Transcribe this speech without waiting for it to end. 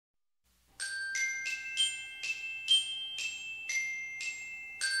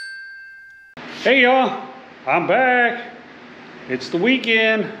Hey y'all, I'm back. It's the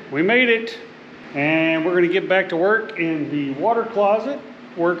weekend, we made it. And we're gonna get back to work in the water closet,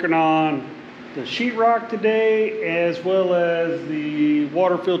 working on the sheetrock today, as well as the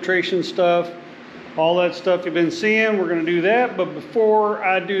water filtration stuff. All that stuff you've been seeing, we're gonna do that. But before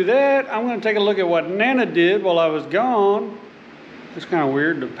I do that, I'm gonna take a look at what Nana did while I was gone. It's kind of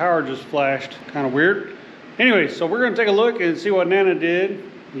weird, the power just flashed, kind of weird. Anyway, so we're gonna take a look and see what Nana did.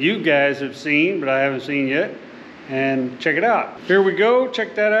 You guys have seen, but I haven't seen yet. And check it out. Here we go,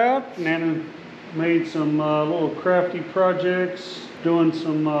 check that out. Nana made some little crafty projects, doing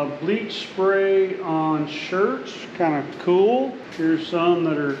some bleach spray on shirts, kind of cool. Here's some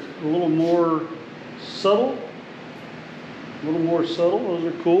that are a little more subtle. Those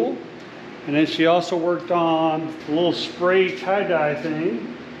are cool. And then she also worked on a little spray tie-dye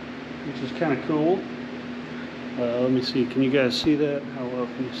thing, which is kind of cool. Let me see, can you guys see that? How well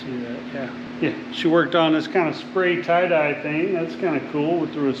can you see that? Yeah, she worked on this kind of spray tie-dye thing. That's kind of cool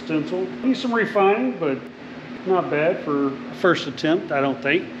through a stencil. Needs some refining, but not bad for a first attempt, I don't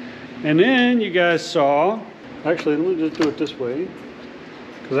think. And then you guys saw, actually let me just do it this way,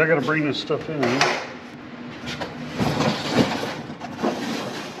 because I got to bring this stuff in.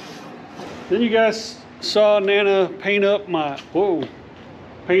 Then you guys saw Nana paint up my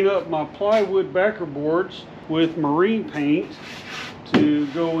plywood backer boards with marine paint to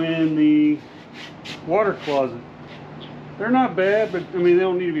go in the water closet. They're not bad, but I mean, they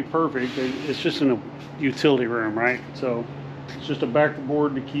don't need to be perfect. It's just in a utility room, right? So it's just a backer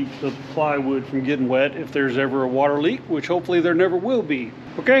board to keep the plywood from getting wet if there's ever a water leak, which hopefully there never will be.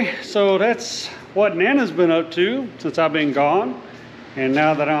 Okay, so that's what Nana's been up to since I've been gone. And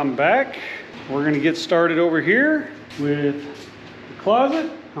now that I'm back, we're gonna get started over here with the closet.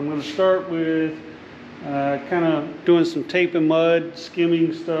 I'm gonna start with kind of doing some tape and mud,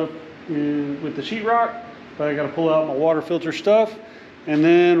 skimming stuff with the sheetrock. But I got to pull out my water filter stuff, and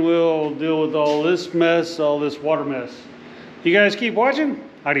then we'll deal with all this mess, all this water mess. You guys keep watching.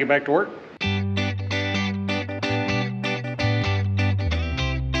 I gotta get back to work.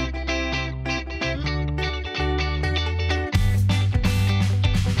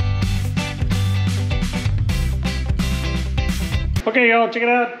 Okay, y'all, check it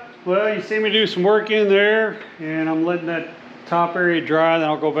out. Well, you see me do some work in there, and I'm letting that top area dry, then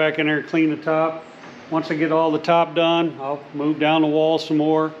I'll go back in there and clean the top. Once I get all the top done, I'll move down the wall some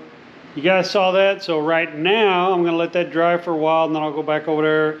more. You guys saw that, so right now I'm gonna let that dry for a while, and then I'll go back over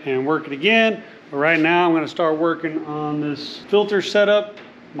there and work it again. But right now I'm gonna start working on this filter setup,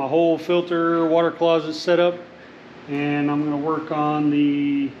 my whole filter water closet setup, and I'm gonna work on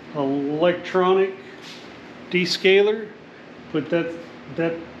the electronic descaler. Put that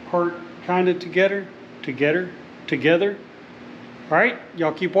part kind of together. All right,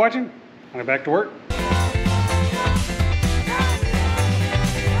 y'all keep watching. I'll get back to work.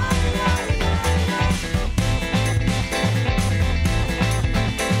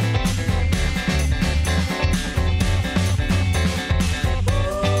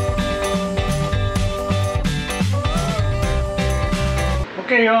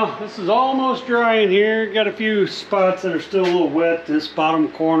 Okay, y'all, this is almost dry in here. Got a few spots that are still a little wet. This bottom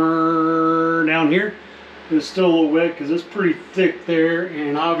corner down here is still a little wet because it's pretty thick there.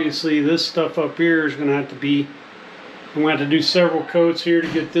 And obviously this stuff up here is gonna have to be, I'm gonna have to do several coats here to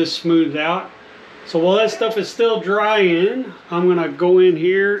get this smoothed out. So while that stuff is still drying, I'm gonna go in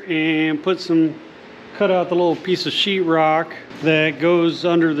here and cut out the little piece of sheetrock that goes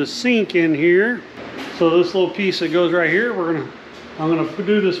under the sink in here. So this little piece that goes right here, I'm gonna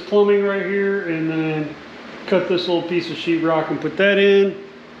do this plumbing right here and then cut this little piece of sheetrock and put that in.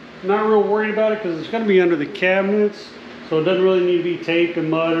 Not real worried about it because it's gonna be under the cabinets, so it doesn't really need to be taped and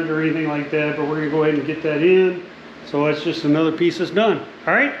mudded or anything like that, but we're gonna go ahead and get that in. So that's just another piece that's done.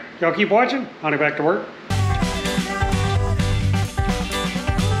 All right, y'all keep watching. I'll get back to work.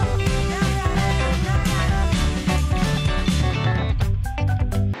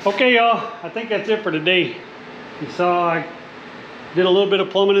 Okay, y'all, I think that's it for today. You saw I did a little bit of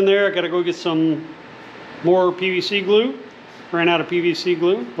plumbing in there. I gotta go get some more PVC glue. Ran out of PVC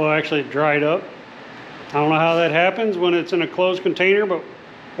glue. Well, actually it dried up. I don't know how that happens when it's in a closed container, but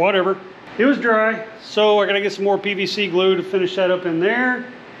whatever. It was dry, so I gotta get some more PVC glue to finish that up in there.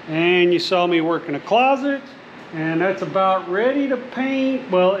 And you saw me work in a closet, and that's about ready to paint.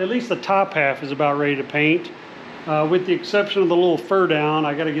 Well, at least the top half is about ready to paint. With the exception of the little fur down.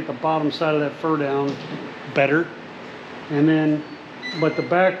 I gotta get the bottom side of that fur down better. And then, but the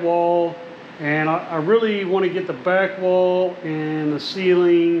back wall, and I really want to get the back wall and the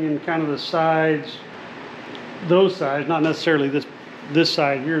ceiling and kind of the sides, those sides, not necessarily this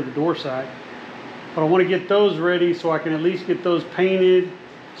side here, the door side, But I want to get those ready so I can at least get those painted,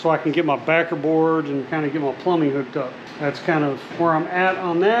 so I can get my backer boards and kind of get my plumbing hooked up. That's kind of where I'm at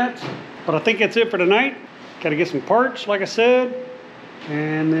on that. But I think that's it for tonight. Got to get some parts, like I said,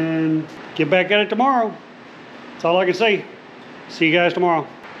 and then get back at it tomorrow. That's all I can say. See you guys tomorrow.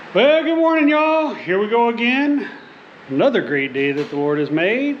 Well, good morning, y'all. Here we go again. Another great day that the Lord has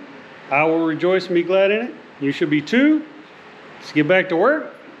made. I will rejoice and be glad in it. You should be too. Let's get back to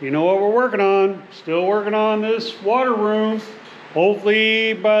work. You know what we're working on. Still working on this water room.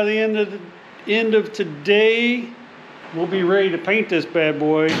 Hopefully by the end of today, we'll be ready to paint this bad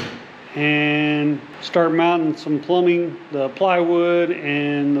boy and start mounting some plumbing, the plywood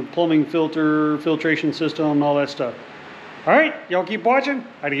and the plumbing filtration system, all that stuff. All right, y'all keep watching.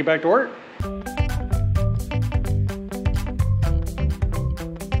 I gotta get back to work.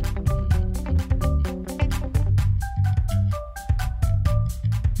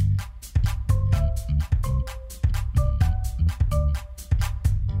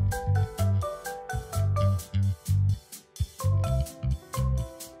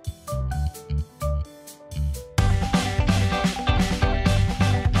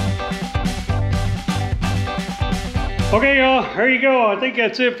 Okay, y'all, there you go. I think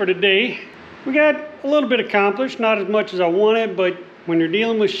that's it for today. We got a little bit accomplished, not as much as I wanted, but when you're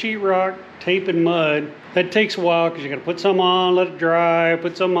dealing with sheetrock, tape, and mud, that takes a while because you got to put some on, let it dry,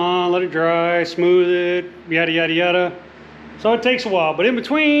 put some on, let it dry, smooth it, yada, yada, yada. So it takes a while, but in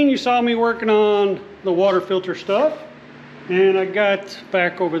between, you saw me working on the water filter stuff, and I got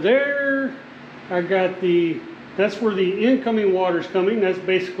back over there, I got that's where the incoming water's coming. That's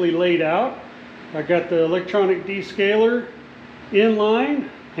basically laid out. I got the electronic descaler in line,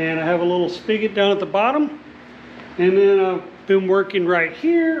 and I have a little spigot down at the bottom. And then I've been working right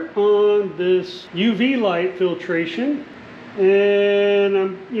here on this UV light filtration.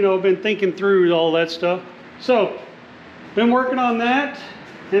 And I've been thinking through all that stuff. So, been working on that.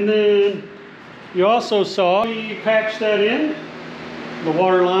 And then you also saw me patch that in, the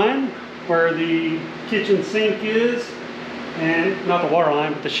water line where the kitchen sink is. And not the water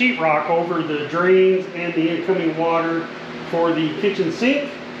line, but the sheetrock over the drains and the incoming water for the kitchen sink.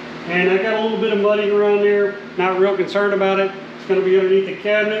 And I got a little bit of mudding around there. Not real concerned about it. It's going to be underneath the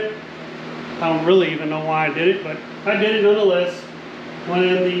cabinet. I don't really even know why I did it, but I did it nonetheless.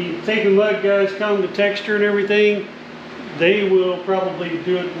 When the tape and mud guys come to texture and everything, they will probably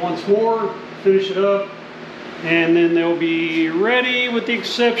do it once more, finish it up, and then they'll be ready, with the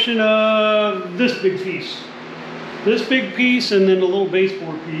exception of this big piece. This big piece and then the little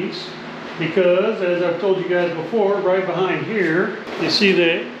baseboard piece, because as I've told you guys before, right behind here, you see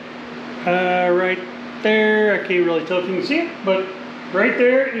that right there, I can't really tell if you can see it, but right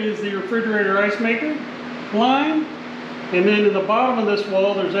there is the refrigerator ice maker line. And then at the bottom of this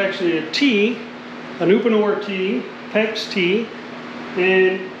wall, there's actually a T, an Uponor T, PEX T,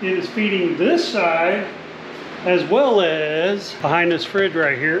 and it is feeding this side as well as behind this fridge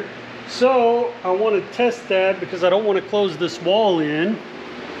right here. So I want to test that because I don't want to close this wall in,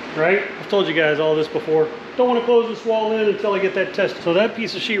 right? I've told you guys all this before. Don't want to close this wall in until I get that tested. So that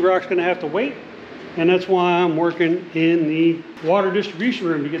piece of sheetrock's going to have to wait, and that's why I'm working in the water distribution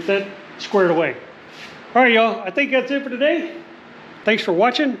room to get that squared away. All right, y'all, I think that's it for today. Thanks for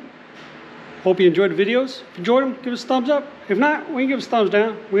watching. Hope you enjoyed the videos. If you enjoyed them, give us a thumbs up. If not, we can give us a thumbs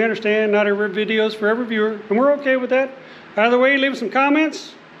down. We understand not every video is for every viewer, and we're okay with that. Either way, leave us some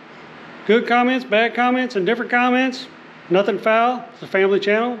comments. Good comments, bad comments, and different comments. Nothing foul. It's a family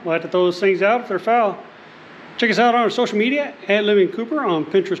channel. We'll have to throw those things out if they're foul. Check us out on our social media at LivingCooper on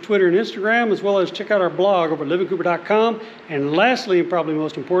Pinterest, Twitter, and Instagram, as well as check out our blog over at livingcooper.com. And lastly, and probably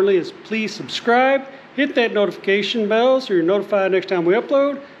most importantly, is please subscribe. Hit that notification bell so you're notified next time we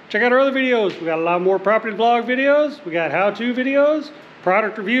upload. Check out our other videos. We got a lot more property vlog videos. We got how-to videos,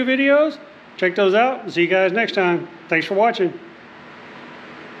 product review videos. Check those out. See you guys next time. Thanks for watching.